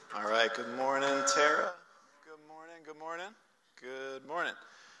right, good morning, Tara. Good morning, good morning, good morning.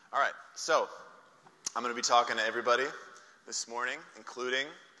 All right, so I'm going to be talking to everybody this morning, including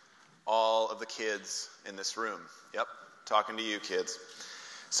all of the kids in this room. Yep, talking to you kids.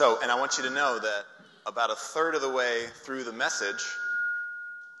 So, and I want you to know that about a third of the way through the message,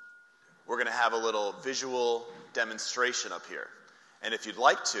 we're going to have a little visual demonstration up here. And if you'd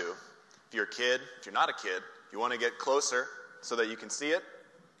like to, if you're a kid, if you're not a kid, if you want to get closer so that you can see it,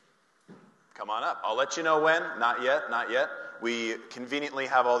 come on up. I'll let you know when. Not yet, not yet. We conveniently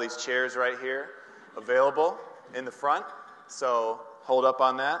have all these chairs right here available in the front. So hold up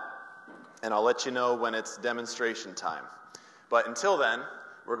on that, and I'll let you know when it's demonstration time. But until then,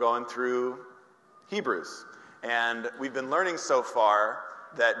 we're going through Hebrews. And we've been learning so far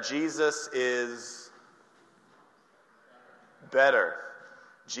that Jesus is better.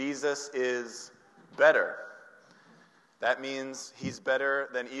 Jesus is better. That means he's better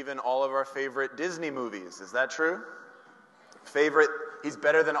than even all of our favorite Disney movies. Is that true? He's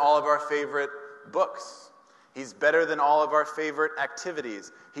better than all of our favorite books. He's better than all of our favorite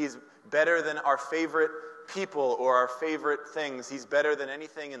activities. He's better than our favorite people or our favorite things. He's better than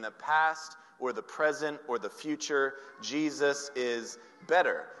anything in the past or the present or the future. Jesus is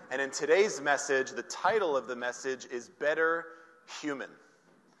better. And in today's message, the title of the message is Better Human.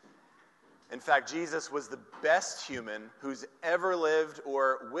 In fact, Jesus was the best human who's ever lived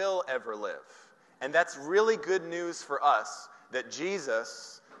or will ever live. And that's really good news for us, that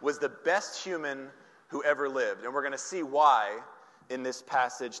Jesus was the best human who ever lived. And we're going to see why in this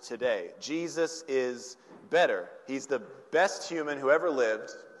passage today. Jesus is better. He's the best human who ever lived.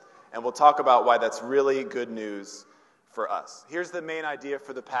 And we'll talk about why that's really good news for us. Here's the main idea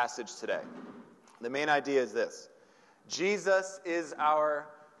for the passage today. The main idea is this. Jesus is our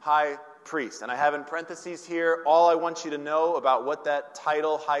high priest. And I have in parentheses here all I want you to know about what that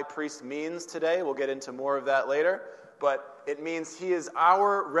title high priest means today. We'll get into more of that later. But it means he is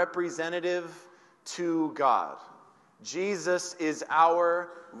our representative to God. Jesus is our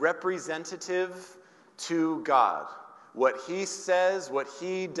representative to God. What he says, what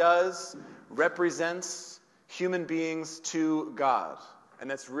he does, represents human beings to God. And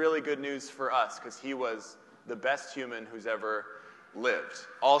that's really good news for us because he was the best human who's ever lived.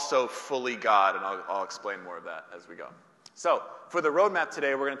 Also fully God, and I'll explain more of that as we go. So, for the roadmap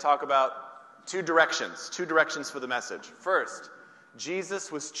today, we're going to talk about two directions for the message. First, Jesus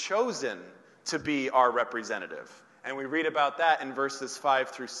was chosen to be our representative. And we read about that in verses 5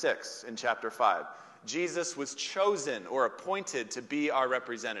 through 6 in chapter 5. Jesus was chosen or appointed to be our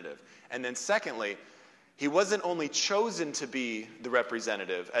representative. And then secondly, he wasn't only chosen to be the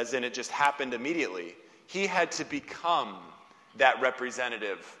representative, as in it just happened immediately. He had to become that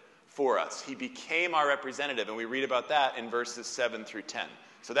representative for us. He became our representative, and we read about that in verses 7 through 10.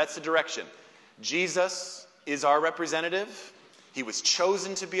 So that's the direction. Jesus is our representative. He was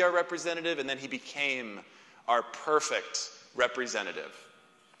chosen to be our representative, and then he became our perfect representative.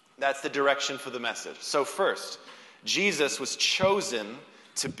 That's the direction for the message. So first, Jesus was chosen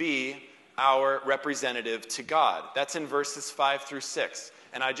to be our representative to God. That's in verses 5 through 6.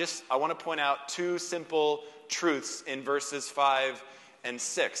 And I want to point out two simple truths in verses 5 and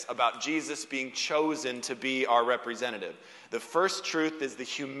 6 about Jesus being chosen to be our representative. The first truth is the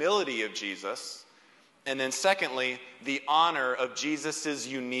humility of Jesus, and then secondly, the honor of Jesus'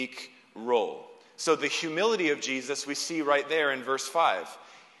 unique role. So the humility of Jesus we see right there in verse 5.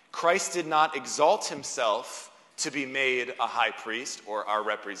 Christ did not exalt himself to be made a high priest or our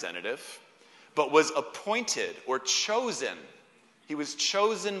representative, but was appointed or chosen. He was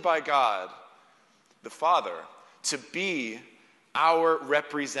chosen by God the Father to be our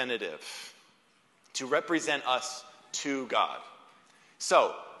representative, to represent us to God.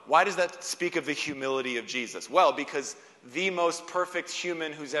 So, why does that speak of the humility of Jesus? Well, because the most perfect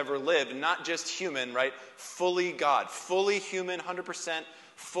human who's ever lived, not just human, right? Fully God, fully human, 100%,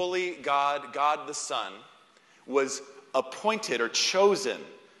 fully God, God the Son, was appointed or chosen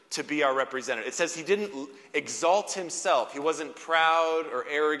to be our representative. It says he didn't exalt himself. He wasn't proud or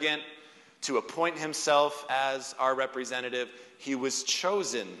arrogant to appoint himself as our representative. He was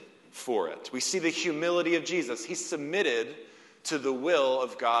chosen for it. We see the humility of Jesus. He submitted to the will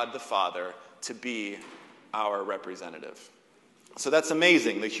of God the Father to be our representative. So that's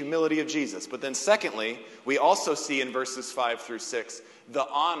amazing, the humility of Jesus. But then secondly, we also see in verses 5 through 6 the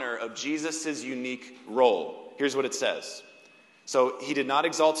honor of Jesus' unique role. Here's what it says. So he did not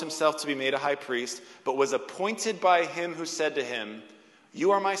exalt himself to be made a high priest, but was appointed by him who said to him,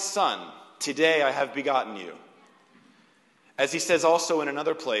 "You are my son, today I have begotten you." As he says also in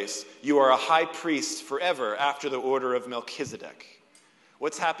another place, "You are a high priest forever after the order of Melchizedek."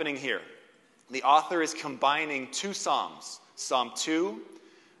 What's happening here? The author is combining two Psalms, Psalm 2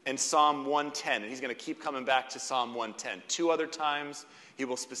 and Psalm 110. And he's going to keep coming back to Psalm 110. 2 other times he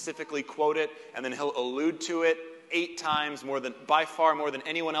will specifically quote it, and then he'll allude to it 8 times, by far more than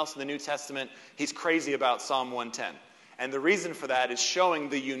anyone else in the New Testament. He's crazy about Psalm 110. And the reason for that is showing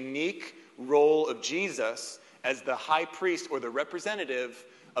the unique role of Jesus as the high priest or the representative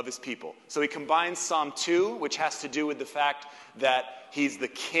of his people. So he combines Psalm 2, which has to do with the fact that he's the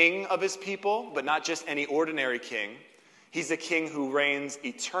king of his people, but not just any ordinary king. He's a king who reigns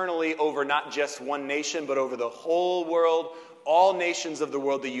eternally over not just one nation, but over the whole world, all nations of the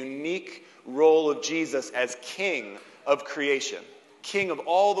world, the unique role of Jesus as king of creation, king of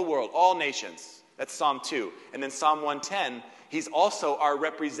all the world, all nations. That's Psalm 2. And then Psalm 110, he's also our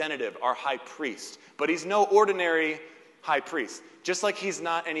representative, our high priest. But he's no ordinary high priest. Just like he's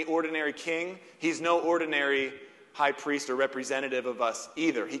not any ordinary king, he's no ordinary high priest or representative of us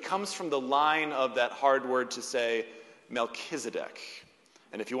either. He comes from the line of that hard word to say, Melchizedek.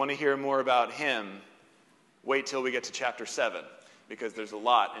 And if you want to hear more about him, wait till we get to chapter 7, because there's a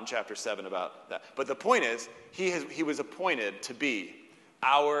lot in chapter 7 about that. But the point is, he was appointed to be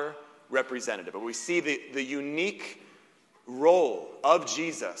our representative. But we see the unique role of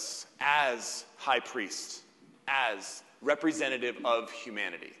Jesus as high priest, as representative of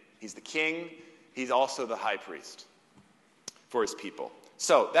humanity. He's the king. He's also the high priest for his people.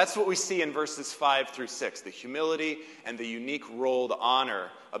 So that's what we see in verses 5 through 6, the humility and the unique role, the honor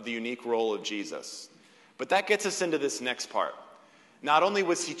of the unique role of Jesus. But that gets us into this next part. Not only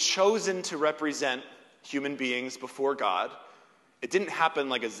was he chosen to represent human beings before God, it didn't happen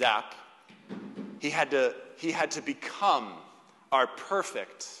like a zap. He had to become our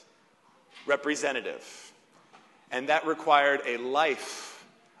perfect representative. And that required a life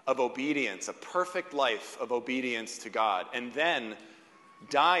of obedience, a perfect life of obedience to God. And then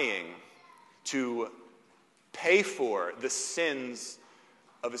dying to pay for the sins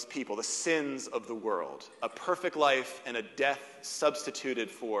of his people, the sins of the world. A perfect life and a death substituted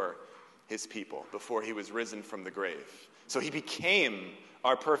for his people before he was risen from the grave. So he became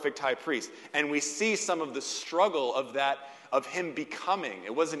our perfect high priest. And we see some of the struggle of him becoming.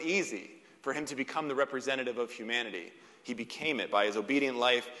 It wasn't easy for him to become the representative of humanity. He became it by his obedient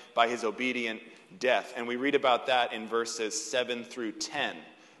life, by his obedient death. And we read about that in verses 7 through 10.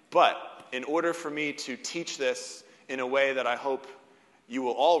 But in order for me to teach this in a way that I hope you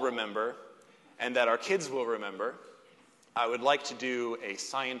will all remember and that our kids will remember, I would like to do a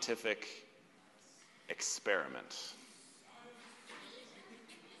scientific experiment.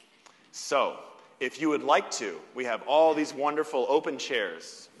 So, if you would like to, we have all these wonderful open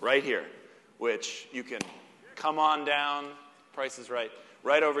chairs right here, which you can come on down, Price is right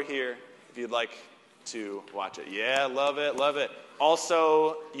over here if you'd like to watch it. Yeah, love it, love it.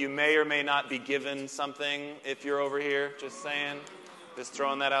 Also, you may or may not be given something if you're over here, just saying. Just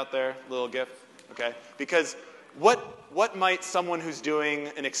throwing that out there, little gift, okay? Because what might someone who's doing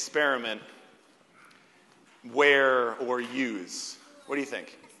an experiment wear or use? What do you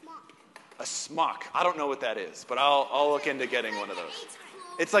think? A smock. I don't know what that is, but I'll look into getting one of those.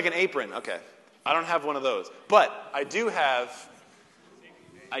 It's like an apron. Okay. I don't have one of those, but I do have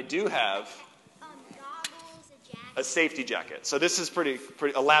a safety jacket. So this is pretty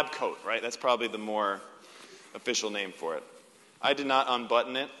a lab coat, right? That's probably the more official name for it. I did not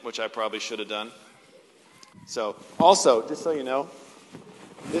unbutton it, which I probably should have done. So also, just so you know,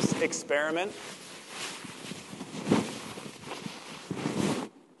 this experiment,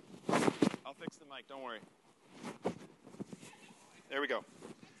 I'll fix the mic, don't worry. There we go.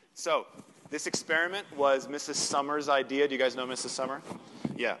 So this experiment was Mrs. Summer's idea. Do you guys know Mrs. Summer?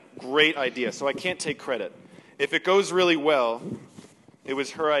 Yeah, great idea. So I can't take credit. If it goes really well, it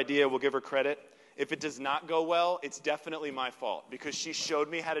was her idea. We'll give her credit. If it does not go well, it's definitely my fault because she showed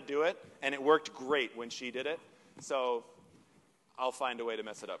me how to do it, and it worked great when she did it. So I'll find a way to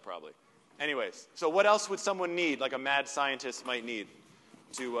mess it up probably. Anyways, so what else would someone need, like a mad scientist might need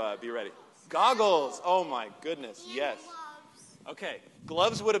to be ready? Goggles. Oh, my goodness. Yes. Okay.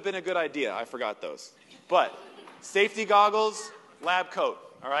 Gloves would have been a good idea. I forgot those. But safety goggles, lab coat.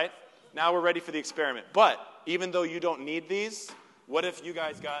 All right? Now we're ready for the experiment. But even though you don't need these, what if you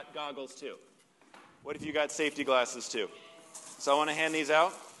guys got goggles too? What if you got safety glasses too? So I want to hand these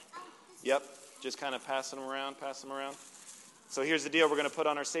out. Yep. Just kind of pass them around. So here's the deal. We're going to put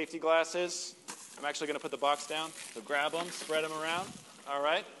on our safety glasses. I'm actually going to put the box down. So grab them, spread them around. All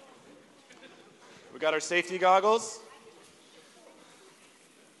right. We got our safety goggles.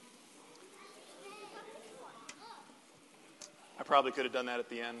 I probably could have done that at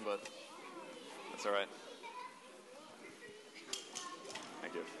the end, but that's all right.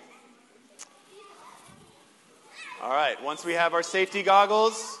 All right, once we have our safety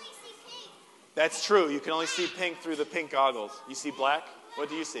goggles, that's true. You can only see pink through the pink goggles. You see black? What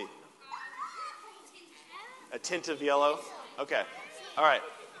do you see? A tint of yellow? Okay. All right.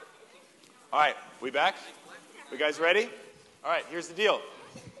 All right, we back? You guys ready? All right, here's the deal.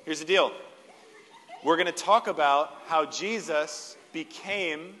 Here's the deal. We're going to talk about how Jesus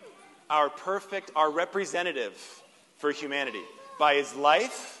became our representative for humanity by his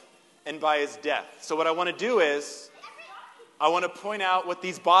life and by his death. So what I want to do is, I want to point out what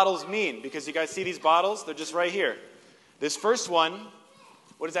these bottles mean, because you guys see these bottles? They're just right here. This first one,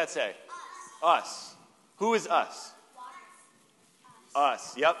 what does that say? Us. Who is us?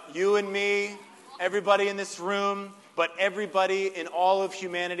 Us. Yep. You and me, everybody in this room, but everybody in all of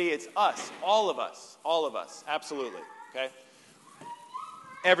humanity, it's us. All of us. All of us. Absolutely. Okay?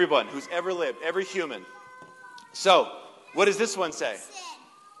 Everyone who's ever lived, every human. So, what does this one say? Sin.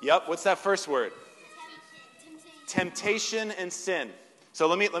 Yep. What's that first word? Temptation and sin. So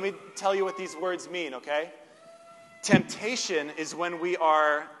let me tell you what these words mean, okay? Temptation is when we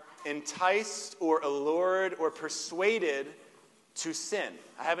are enticed or allured or persuaded to sin.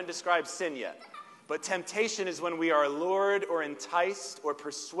 I haven't described sin yet. But temptation is when we are allured or enticed or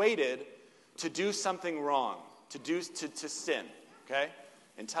persuaded to do something wrong, to sin, okay?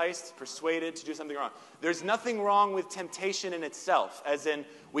 Enticed, persuaded to do something wrong. There's nothing wrong with temptation in itself, as in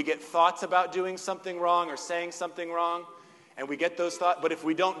we get thoughts about doing something wrong or saying something wrong, and we get those thoughts, but if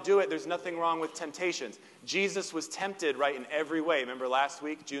we don't do it, there's nothing wrong with temptations. Jesus was tempted, right, in every way. Remember last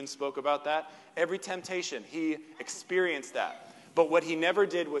week, June spoke about that? Every temptation, he experienced that. But what he never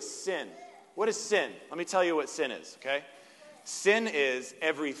did was sin. What is sin? Let me tell you what sin is, okay? Sin is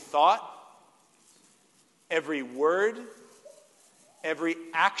every thought, every word, every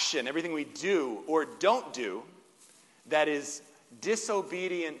action, everything we do or don't do that is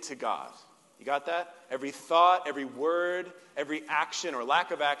disobedient to God. You got that? Every thought, every word, every action or lack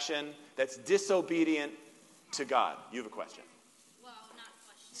of action that's disobedient to God. You have a question? Well, not a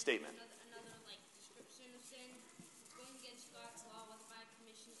question. Statement. Another description of sin. Going against God's law, whether by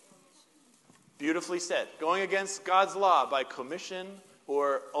commission or omission. Beautifully said. Going against God's law by commission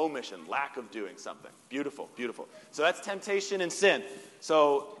or omission, lack of doing something. Beautiful, beautiful. So that's temptation and sin.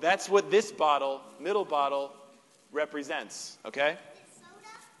 So that's what this bottle, middle bottle, represents, okay?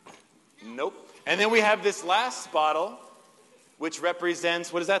 Nope. And then we have this last bottle, which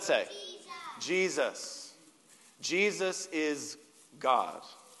represents, what does that say? Jesus. Jesus is God.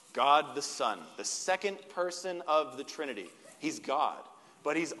 God the Son, the second person of the Trinity. He's God,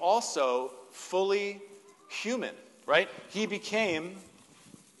 but he's also fully human, right? He became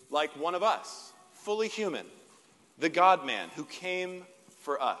like one of us, fully human, the God-man who came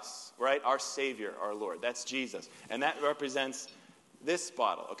for us, right? Our Savior, our Lord. That's Jesus. And that represents this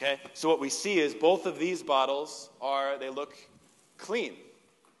bottle, okay? So what we see is both of these bottles they look clean,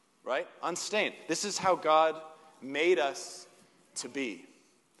 right? Unstained. This is how God made us to be.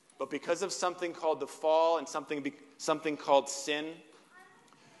 But because of something called the fall and something called sin,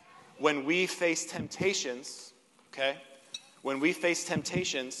 when we face temptations, okay? When we face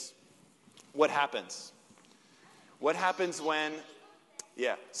temptations, what happens? What happens when,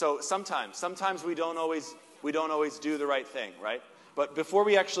 so sometimes we don't always do the right thing, right? But before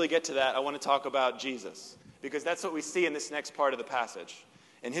we actually get to that, I want to talk about Jesus, because that's what we see in this next part of the passage.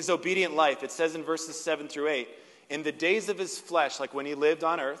 In his obedient life, it says in verses 7 through 8, in the days of his flesh, like when he lived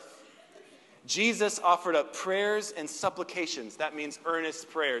on earth, Jesus offered up prayers and supplications. That means earnest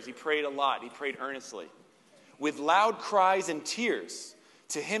prayers. He prayed a lot. He prayed earnestly, with loud cries and tears,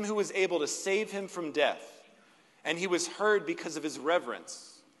 to him who was able to save him from death. And he was heard because of his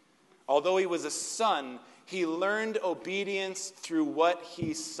reverence. Although he was a son, he learned obedience through what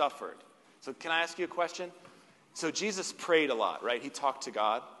he suffered. So can I ask you a question? So Jesus prayed a lot, right? He talked to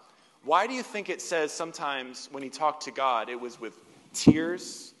God. Why do you think it says sometimes when he talked to God, it was with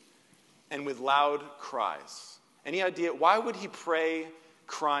tears and with loud cries? Any idea? Why would he pray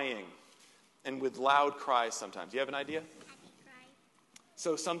crying and with loud cries sometimes? Do you have an idea?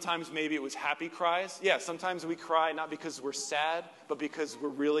 So sometimes maybe it was happy cries. Yeah, sometimes we cry not because we're sad, but because we're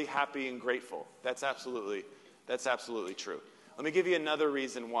really happy and grateful. That's absolutely true. Let me give you another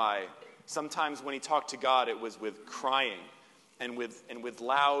reason why. Sometimes when he talked to God, it was with crying and with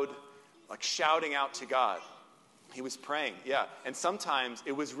loud, like shouting out to God. He was praying, yeah. And sometimes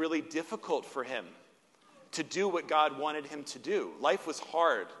it was really difficult for him to do what God wanted him to do. Life was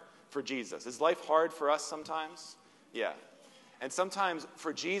hard for Jesus. Is life hard for us sometimes? Yeah. And sometimes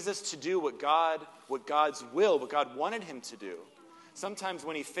for Jesus to do what God's will, what God wanted him to do, sometimes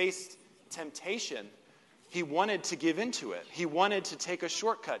when he faced temptation, he wanted to give into it. He wanted to take a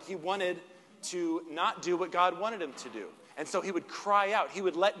shortcut. He wanted to not do what God wanted him to do. And so he would cry out. He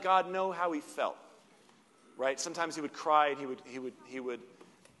would let God know how he felt. Right? Sometimes he would cry and he would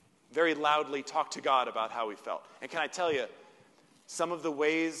very loudly talk to God about how he felt. And can I tell you, some of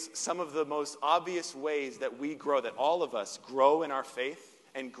the most obvious ways that we grow, that all of us grow in our faith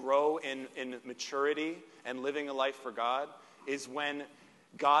and grow in maturity and living a life for God, is when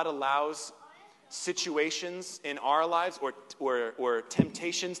God allows situations in our lives or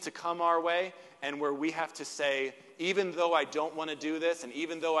temptations to come our way, and where we have to say, even though I don't want to do this, and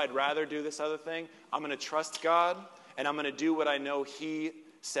even though I'd rather do this other thing, I'm going to trust God, and I'm going to do what I know he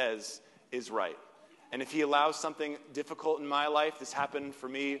says is right. And if he allows something difficult in my life, this happened for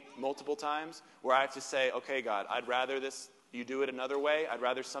me multiple times, where I have to say, okay, God, I'd rather you do it another way. I'd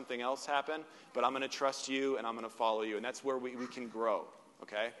rather something else happen, but I'm going to trust you and I'm going to follow you. And that's where we can grow,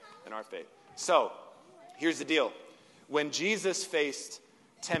 okay, in our faith. So, here's the deal. When Jesus faced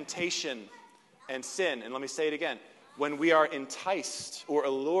temptation and sin, and let me say it again, when we are enticed or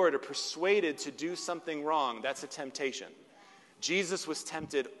allured or persuaded to do something wrong, that's a temptation. Jesus was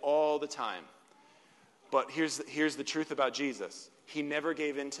tempted all the time. But here's the truth about Jesus. He never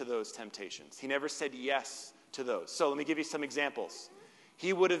gave in to those temptations. He never said yes to those. So let me give you some examples.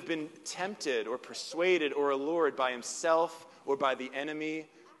 He would have been tempted or persuaded or allured by himself or by the enemy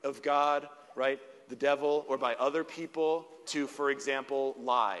of God, right? The devil, or by other people to, for example,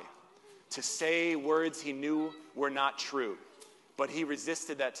 lie. To say words he knew were not true. But he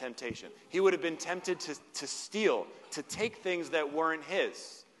resisted that temptation. He would have been tempted to steal, to take things that weren't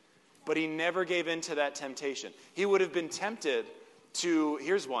his. But he never gave in to that temptation. He would have been tempted to,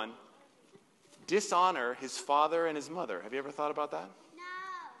 here's one, dishonor his father and his mother. Have you ever thought about that? No.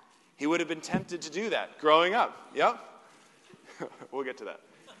 He would have been tempted to do that growing up. Yep. We'll get to that.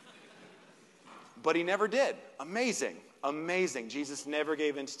 But he never did. Amazing. Amazing. Jesus never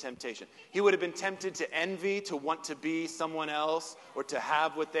gave in to temptation. He would have been tempted to envy, to want to be someone else, or to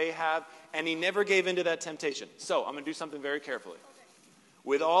have what they have, and he never gave in to that temptation. So, I'm going to do something very carefully.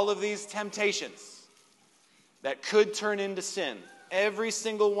 With all of these temptations that could turn into sin, every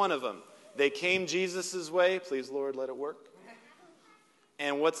single one of them, they came Jesus' way. Please, Lord, let it work.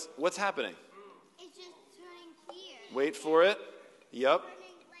 And what's happening? It's just turning clear. Wait for it. Yep. Turning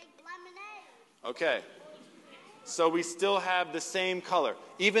like lemonade. Okay. So we still have the same color.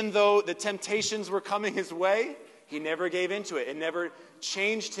 Even though the temptations were coming his way, he never gave into it. It never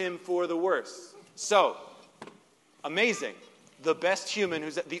changed him for the worse. So, amazing. The best human,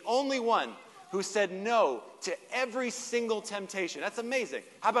 who's the only one who said no to every single temptation. That's amazing.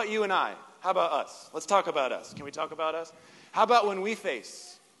 How about you and I? How about us? Let's talk about us. Can we talk about us? How about when we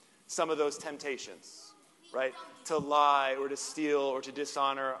face some of those temptations, right? To lie or to steal or to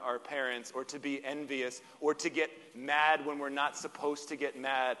dishonor our parents or to be envious or to get mad when we're not supposed to get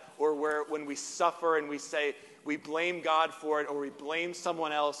mad, or when we suffer and we say we blame God for it or we blame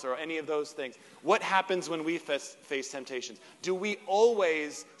someone else or any of those things. What happens when we face temptations? Do we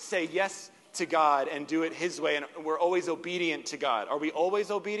always say yes to God and do it his way and we're always obedient to God? Are we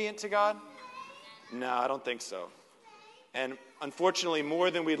always obedient to God? No, I don't think so. And unfortunately,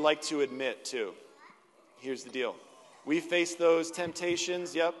 more than we'd like to admit, too. Here's the deal. We face those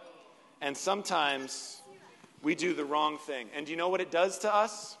temptations, yep, and sometimes we do the wrong thing. And do you know what it does to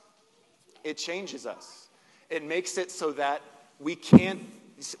us? It changes us. It makes it so that we can't,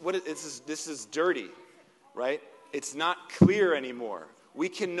 this is dirty, right? It's not clear anymore. We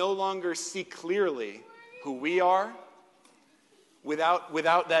can no longer see clearly who we are.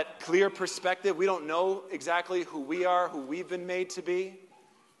 Without that clear perspective, we don't know exactly who we are, who we've been made to be.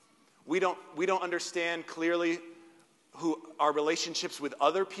 We don't understand clearly who our relationships with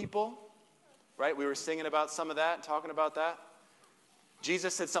other people, right? We were singing about some of that, talking about that.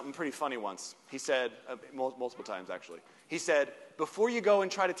 Jesus said something pretty funny once. He said, multiple times actually. He said, before you go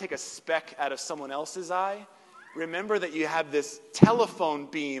and try to take a speck out of someone else's eye, remember that you have this telephone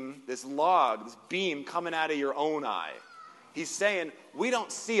beam, this log, this beam coming out of your own eye. He's saying we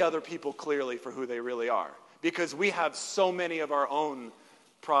don't see other people clearly for who they really are because we have so many of our own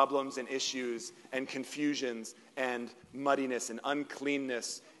problems and issues and confusions and muddiness and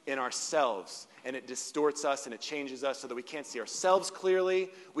uncleanness in ourselves. And it distorts us and it changes us so that we can't see ourselves clearly.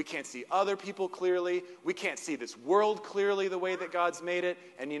 We can't see other people clearly. We can't see this world clearly the way that God's made it.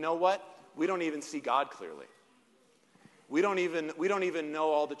 And you know what? We don't even see God clearly. We don't even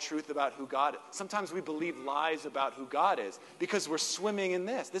know all the truth about who God is. Sometimes we believe lies about who God is because we're swimming in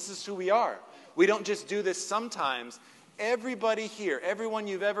this. This is who we are. We don't just do this sometimes. Everybody here, everyone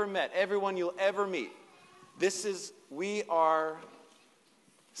you've ever met, everyone you'll ever meet, we are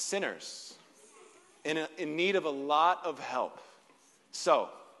sinners in need of a lot of help. So,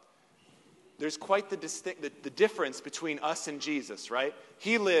 there's quite the difference between us and Jesus, right?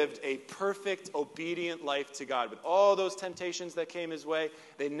 He lived a perfect, obedient life to God. With all those temptations that came his way,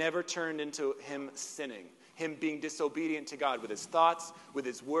 they never turned into him sinning, him being disobedient to God with his thoughts, with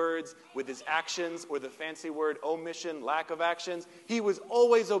his words, with his actions, or the fancy word omission, lack of actions. He was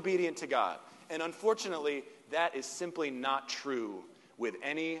always obedient to God. And unfortunately, that is simply not true with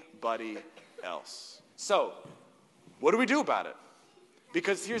anybody else. So, what do we do about it?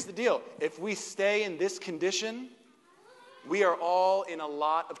 Because here's the deal. If we stay in this condition, we are all in a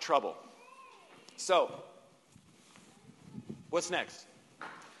lot of trouble. So, what's next?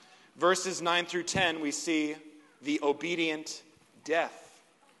 Verses 9 through 10, we see the obedient death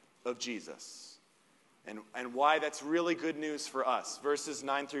of Jesus. And why that's really good news for us. Verses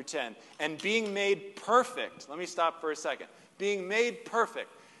 9 through 10. And being made perfect. Let me stop for a second. Being made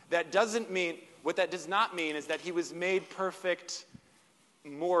perfect. What that does not mean is that he was made perfect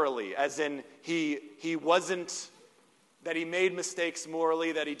morally, as in he wasn't, that he made mistakes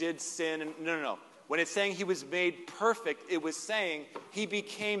morally, that he did sin. No. When it's saying he was made perfect, it was saying he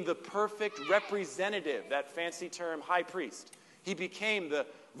became the perfect representative, that fancy term, high priest. He became the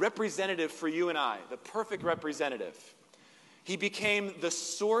representative for you and I, the perfect representative. He became the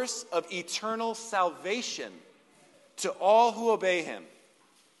source of eternal salvation to all who obey him,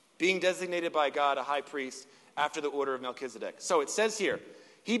 being designated by God a high priest after the order of Melchizedek. So it says here,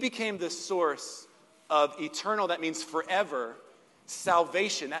 he became the source of eternal, that means forever,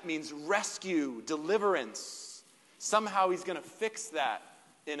 salvation. That means rescue, deliverance. Somehow he's going to fix that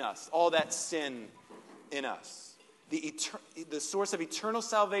in us, all that sin in us. The source of eternal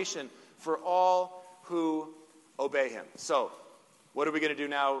salvation for all who obey him. So, what are we going to do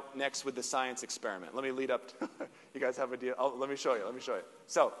now next with the science experiment? Let me lead up to, you guys have a deal? Let me show you.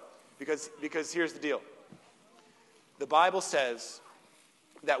 So, because here's the deal. The Bible says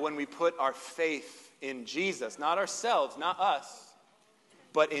that when we put our faith in Jesus, not ourselves, not us,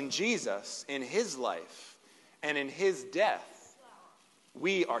 but in Jesus, in his life, and in his death,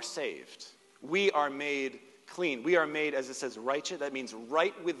 we are saved. We are made clean. We are made, as it says, righteous. That means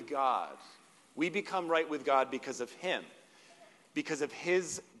right with God. We become right with God because of him, because of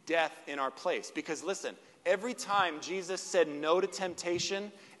his death in our place. Because listen, every time Jesus said no to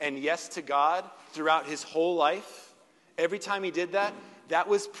temptation and yes to God throughout his whole life, every time he did that, that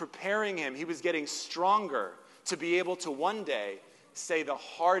was preparing him. He was getting stronger to be able to one day say the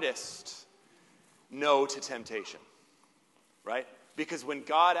hardest no to temptation, right? Because when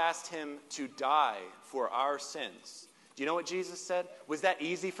God asked him to die for our sins, do you know what Jesus said? Was that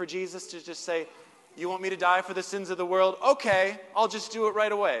easy for Jesus to just say, you want me to die for the sins of the world? Okay, I'll just do it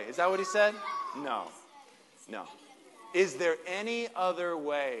right away. Is that what he said? No. Is there any other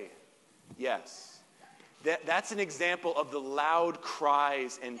way? Yes. That's an example of the loud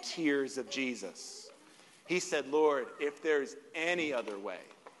cries and tears of Jesus. He said, Lord, if there's any other way.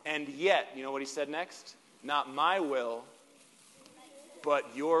 And yet, you know what he said next? Not my will, but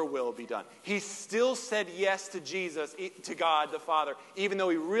your will be done. He still said yes to Jesus, to God the Father, even though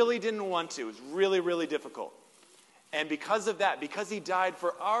he really didn't want to. It was really, really difficult. And because of that, because he died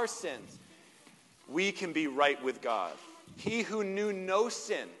for our sins, we can be right with God. He who knew no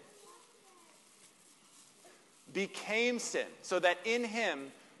sin became sin, so that in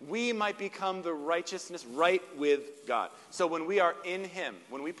him we might become the righteousness right with God. So when we are in him,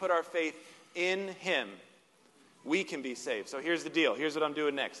 when we put our faith in him, we can be saved. So here's the deal. Here's what I'm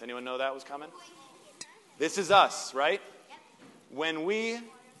doing next. Anyone know that was coming? This is us, right? When we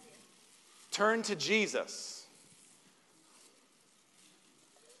turn to Jesus,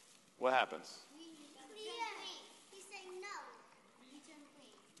 what happens?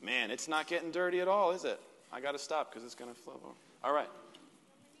 Man, it's not getting dirty at all, is it? I got to stop because it's going to flow over. All right.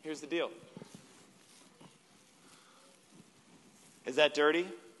 Here's the deal. Is that dirty?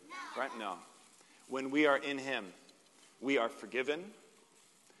 No. Right? No. When we are in him, we are forgiven,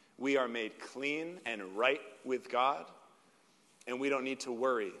 we are made clean and right with God, and we don't need to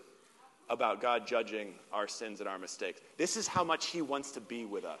worry about God judging our sins and our mistakes. This is how much he wants to be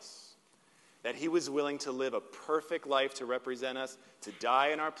with us. That he was willing to live a perfect life to represent us, to die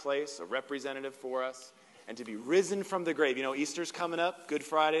in our place, a representative for us, and to be risen from the grave. You know, Easter's coming up, Good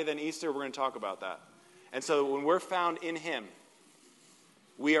Friday, then Easter, we're going to talk about that. And so when we're found in him,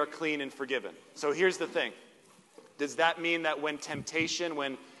 we are clean and forgiven. So here's the thing. Does that mean that when temptation,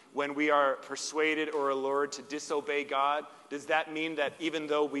 when we are persuaded or allured to disobey God, does that mean that even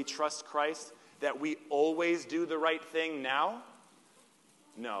though we trust Christ, that we always do the right thing now?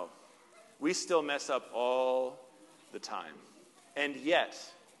 No. We still mess up all the time. And yet,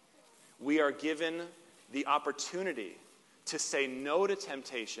 we are given the opportunity to say no to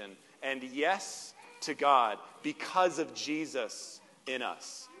temptation and yes to God because of Jesus in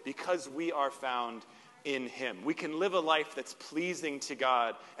us, because we are found in him. We can live a life that's pleasing to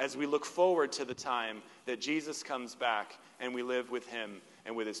God as we look forward to the time that Jesus comes back and we live with him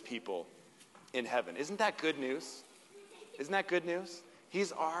and with his people in heaven. Isn't that good news? Isn't that good news?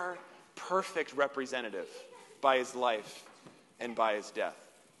 He's our perfect representative by his life and by his death.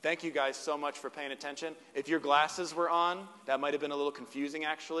 Thank you guys so much for paying attention. If your glasses were on, that might have been a little confusing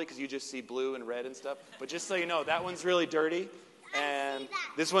actually, because you just see blue and red and stuff. But just so you know, that one's really dirty and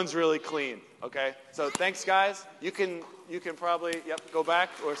this one's really clean. Okay? So thanks guys. You can probably go back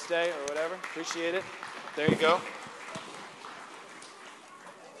or stay or whatever. Appreciate it. There you go.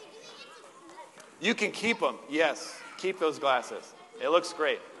 You can keep them. Yes. Keep those glasses. It looks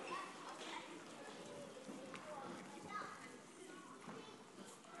great.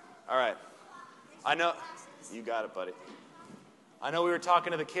 All right. I know. You got it, buddy. I know we were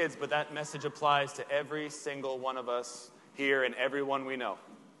talking to the kids, but that message applies to every single one of us here and everyone we know.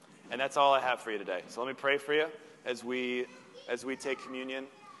 And that's all I have for you today. So let me pray for you as we take communion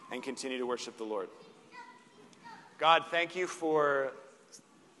and continue to worship the Lord. God, thank you for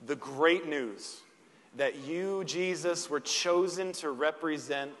the great news that you, Jesus, were chosen to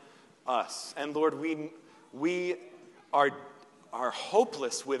represent us. And Lord, we are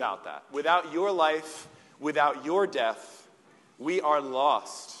hopeless without that. Without your life, without your death, we are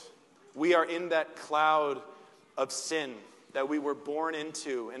lost. We are in that cloud of sin that we were born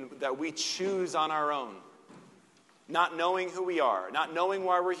into and that we choose on our own. Not knowing who we are, not knowing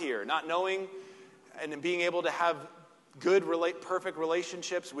why we're here, not knowing and being able to have good, perfect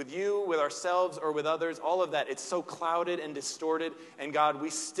relationships with you, with ourselves, or with others, all of that, it's so clouded and distorted. And God, we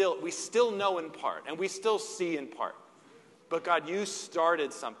still know in part, and we still see in part. But God, you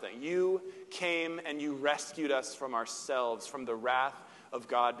started something. You came and you rescued us from ourselves, from the wrath of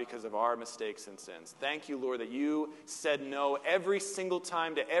God because of our mistakes and sins. Thank you, Lord, that you said no every single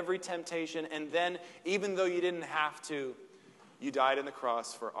time to every temptation, and then, even though you didn't have to, you died on the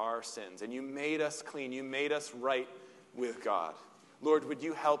cross for our sins, and you made us clean. You made us right with God. Lord, would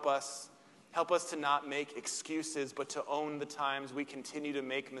you help us to not make excuses, but to own the times we continue to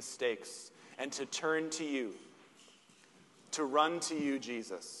make mistakes and to turn to you, to run to you,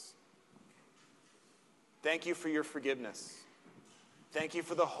 Jesus. Thank you for your forgiveness. Thank you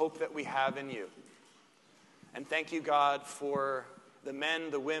for the hope that we have in you. And thank you, God, for the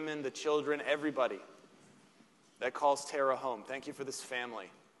men, the women, the children, everybody that calls Tara home. Thank you for this family.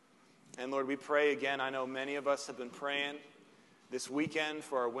 And Lord, we pray again, I know many of us have been praying this weekend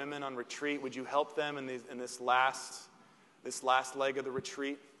for our women on retreat. Would you help them in this last leg of the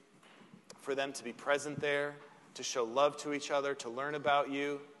retreat, for them to be present there, to show love to each other, to learn about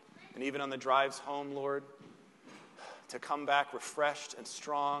you, and even on the drives home, Lord, to come back refreshed and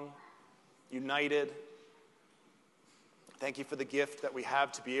strong, united. Thank you for the gift that we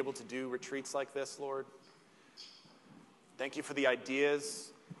have to be able to do retreats like this, Lord. Thank you for the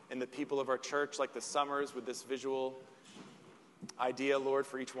ideas in the people of our church, like the summers, with this visual idea, Lord,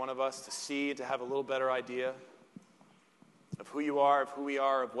 for each one of us to see, to have a little better idea of who you are, of who we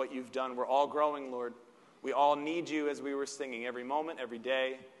are, of what you've done. We're all growing, Lord. We all need you, as we were singing, every moment, every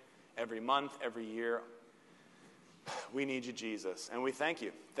day, every month, every year. We need you, Jesus. And we thank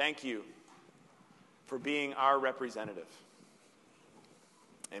you. Thank you for being our representative.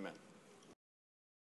 Amen.